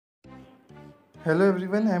Hello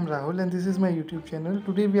everyone, I am Rahul and this is my YouTube channel.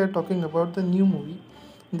 Today we are talking about the new movie,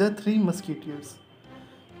 The Three Musketeers.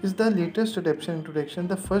 It's the latest adaptation introduction,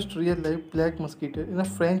 the first real-life Black Musketeer in a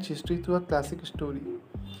French history through a classic story.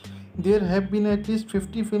 There have been at least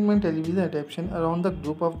 50 film and television adaptations around the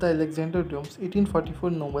globe of the Alexander Dumas 1844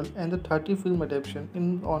 novel and the 30 film adaptation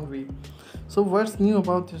in on way. So what's new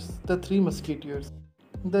about The Three Musketeers?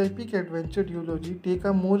 The epic adventure duology take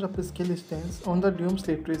a more upscale stance on the Dumas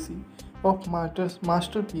literacy of Martyr's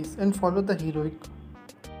masterpiece and follow the heroic.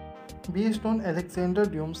 Based on Alexander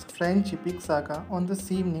Dumas' French epic saga on the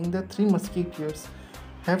same name, The Three Musketeers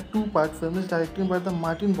have two-part films directed by the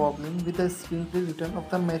Martin Bourboulon with the screenplay written of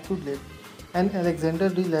the Matthew Leigh and Alexander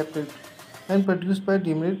de Lapret and produced by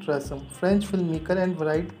Dimitri Rassam. French filmmaker and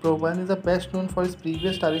Wright Bourboulon is the best known for his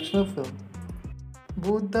previous direction of film.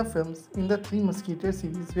 Both the films in the Three Musketeers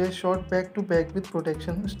series were shot back to back with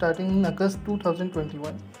production starting in August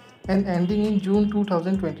 2021 and ending in June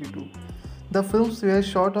 2022. The films were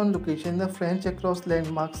shot on location in the French across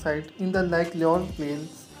landmark sites in the Lac Léon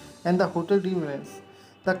Plains and the Hotel de Valence,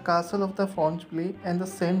 the Castle of the Fontainebleau and the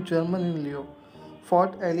Saint Germain in Lyon,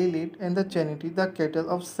 Fort Allier and the Trinity, the Castle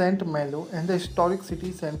of Saint Malo and the historic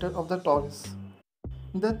city centre of the Taurus.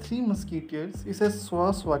 The Three Musketeers is a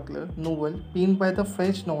swashbuckler novel penned by the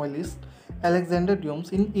French novelist Alexander Dumas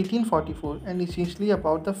in 1844 and essentially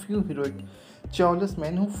about the few heroic, chivalrous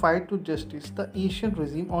men who fight to justice the ancient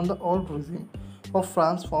regime on the old regime of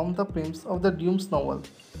France from the premise of the Dumas novel,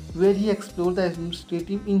 where he explored the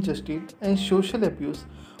administrative injustice and social abuse.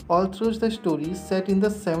 All through the story set in the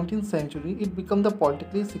 17th century, it became the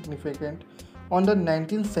politically significant on the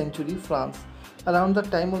 19th century France around the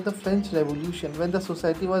time of the French Revolution when the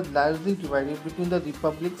society was largely divided between the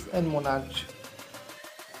republics and monarchs.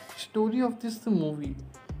 Story of this movie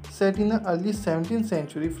set in the early 17th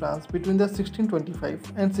century France between the 1625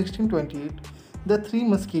 and 1628, the Three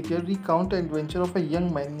Musketeers recount the adventure of a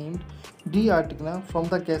young man named D'Artagnan from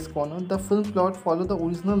the Gascony. The film plot follows the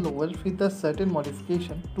original novel with a certain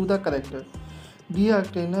modification to the character.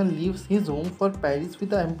 D'Artagnan leaves his home for Paris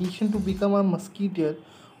with the ambition to become a musketeer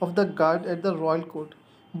of the guard at the royal court,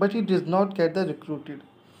 but he does not get the recruited.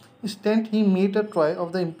 Instead, he made a trial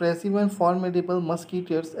of the impressive and formidable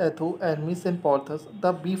musketeers Athos, Aramis, and Porthos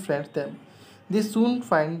that befriends them. They soon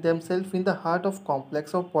find themselves in the heart of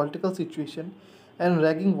complex of political situation and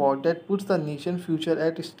raging war that puts the nation's future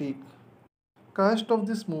at stake. Cast of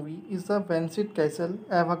this movie is the Vincent Castle,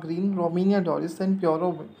 Eva Green, Romania Doris, and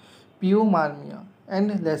Pio Marmia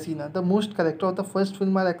and Lacina. The most characters of the first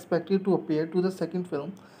film are expected to appear to the second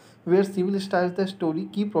film, where Civil stars the story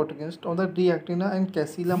key protagonists on the Diactina and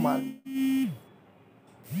Cassila Mark.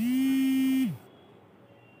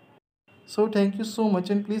 So thank you so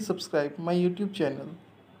much and please subscribe my YouTube channel.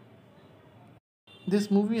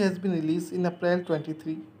 This movie has been released in April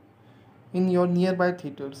 23 in your nearby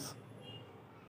theaters.